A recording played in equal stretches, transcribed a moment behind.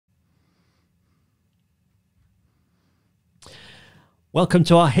Welcome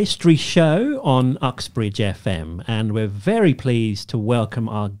to our history show on Uxbridge FM, and we're very pleased to welcome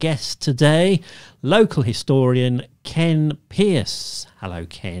our guest today, local historian Ken Pearce. Hello,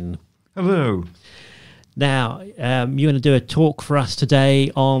 Ken. Hello. Now, you're going to do a talk for us today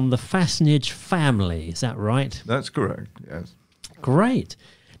on the Fassnidge family, is that right? That's correct, yes. Great.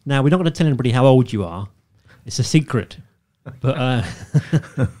 Now, we're not going to tell anybody how old you are. It's a secret. But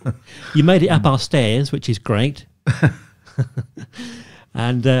you made it up our stairs, which is great.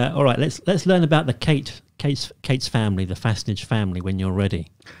 And all right, let's learn about the Kate's family, the Fassnidge family, when you're ready.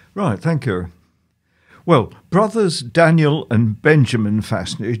 Right, thank you. Well, brothers Daniel and Benjamin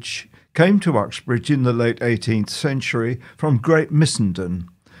Fassnidge came to Uxbridge in the late 18th century from Great Missenden.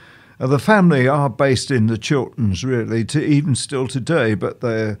 The family are based in the Chilterns, really, to even still today, but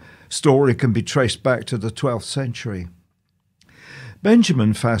their story can be traced back to the 12th century.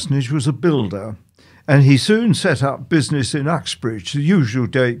 Benjamin Fassnidge was a builder, and he soon set up business in Uxbridge. The usual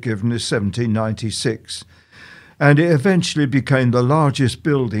date given is 1796, and it eventually became the largest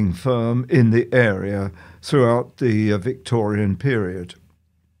building firm in the area throughout the Victorian period.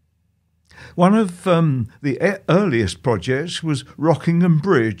 One of the earliest projects was Rockingham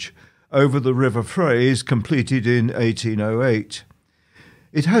Bridge over the River Fraze, completed in 1808.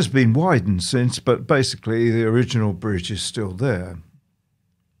 It has been widened since, but basically the original bridge is still there.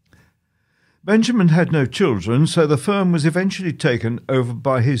 Benjamin had no children, so the firm was eventually taken over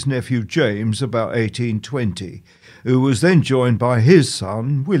by his nephew James about 1820, who was then joined by his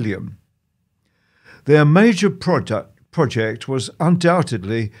son William. Their major project was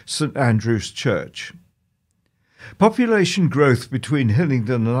undoubtedly St Andrew's Church. Population growth between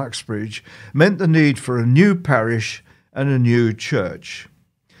Hillingdon and Uxbridge meant the need for a new parish and a new church.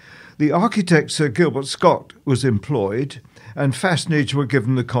 The architect Sir Gilbert Scott was employed, and Fassnidge were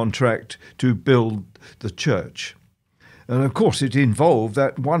given the contract to build the church. And of course it involved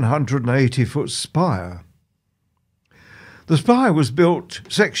that 180-foot spire. The spire was built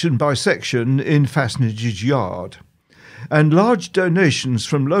section by section in Fassnidge's yard, and large donations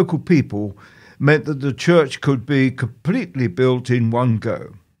from local people meant that the church could be completely built in one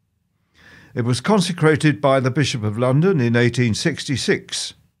go. It was consecrated by the Bishop of London in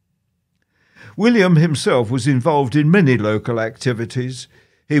 1866. William himself was involved in many local activities.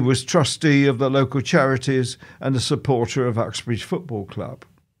 He was trustee of the local charities and a supporter of Uxbridge Football Club.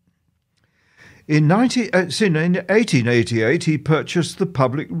 In 1888 he purchased the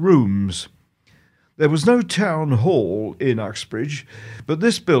public rooms. There was no town hall in Uxbridge, but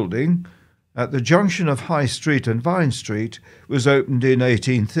this building, at the junction of High Street and Vine Street, was opened in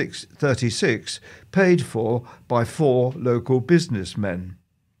 1836, paid for by 4 local businessmen.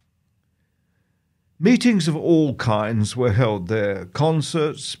 Meetings of all kinds were held there,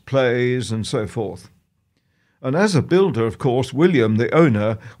 concerts, plays, and so forth. And as a builder, of course, William, the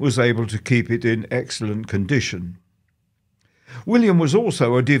owner, was able to keep it in excellent condition. William was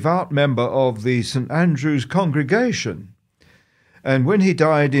also a devout member of the St Andrew's congregation, and when he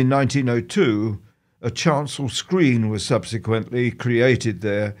died in 1902, a chancel screen was subsequently created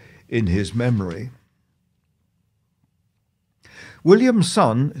there in his memory. William's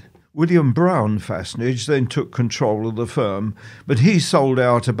son, William Brown Fassnidge, then took control of the firm, but he sold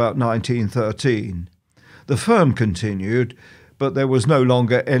out about 1913. The firm continued, but there was no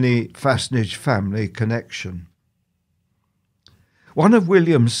longer any Fassnidge family connection. One of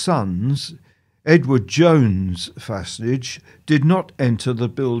William's sons, Edward Jones Fassnidge, did not enter the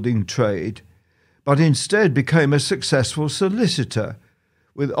building trade, but instead became a successful solicitor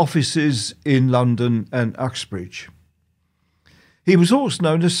with offices in London and Uxbridge. He was also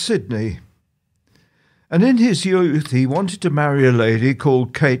known as Sidney, and in his youth he wanted to marry a lady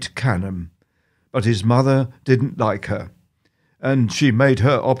called Kate Canham, but his mother didn't like her, and she made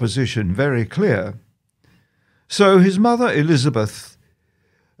her opposition very clear. So his mother, Elizabeth,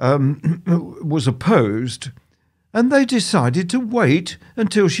 was opposed, and they decided to wait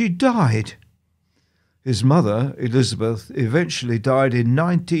until she died. His mother, Elizabeth, eventually died in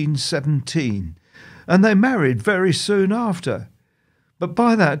 1917, and they married very soon after. But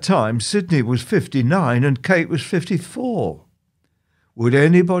by that time, Sidney was 59 and Kate was 54. Would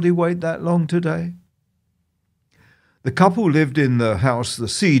anybody wait that long today? The couple lived in the house The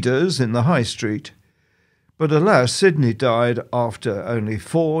Cedars in the High Street, but alas, Sidney died after only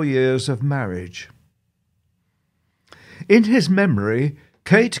 4 years of marriage. In his memory,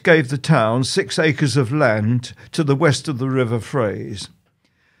 Kate gave the town 6 acres of land to the west of the River Fraze.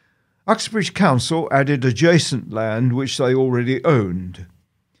 Uxbridge Council added adjacent land which they already owned,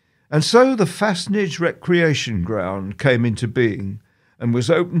 and so the Fassnidge Recreation Ground came into being and was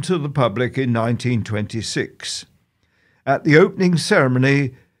opened to the public in 1926. At the opening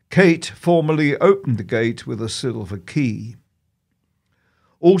ceremony, Kate formally opened the gate with a silver key.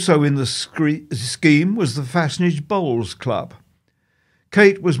 Also in the scheme was the Fassnidge Bowls Club.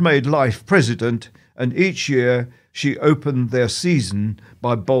 Kate was made life president, and each year she opened their season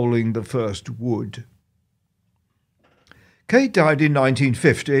by bowling the first wood. Kate died in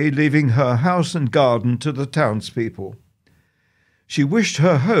 1950, leaving her house and garden to the townspeople. She wished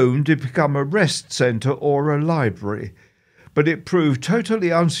her home to become a rest centre or a library, but it proved totally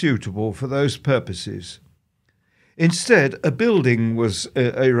unsuitable for those purposes. Instead, a building was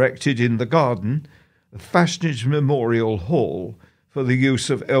erected in the garden, a Fassnidge Memorial Hall, for the use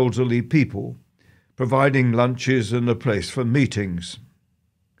of elderly people, providing lunches and a place for meetings.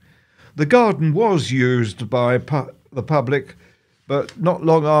 The garden was used by the public, but not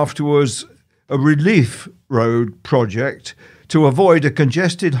long afterwards a relief road project to avoid a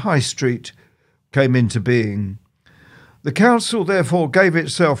congested high street came into being. The council therefore gave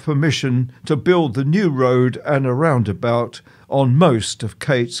itself permission to build the new road and a roundabout on most of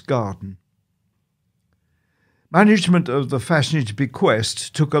Kate's garden. Management of the Fassnidge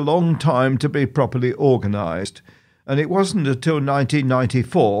bequest took a long time to be properly organised, and it wasn't until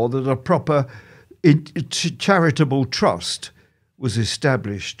 1994 that a proper charitable trust was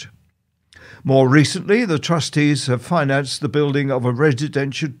established. More recently, the trustees have financed the building of a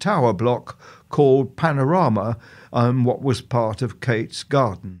residential tower block called Panorama on what was part of Kate's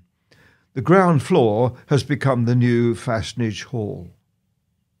garden. The ground floor has become the new Fassnidge Hall.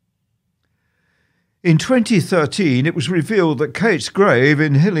 In 2013, it was revealed that Kate's grave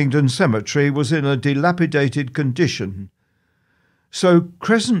in Hillingdon Cemetery was in a dilapidated condition. So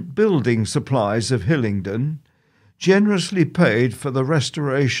Crescent Building Supplies of Hillingdon generously paid for the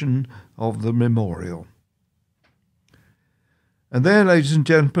restoration of the memorial. And there, ladies and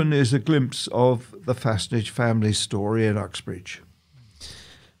gentlemen, is a glimpse of the Fassnidge family story in Uxbridge.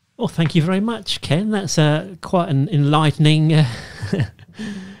 Well, thank you very much, Ken. That's quite an enlightening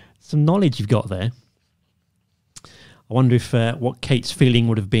some knowledge you've got there. I wonder if what Kate's feeling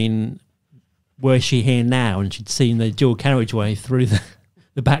would have been were she here now and she'd seen the dual carriageway through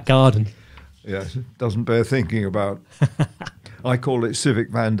the back garden. Yes, it doesn't bear thinking about. I call it civic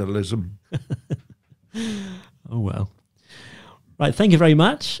vandalism. Oh, well. Right, thank you very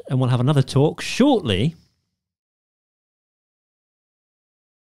much, and we'll have another talk shortly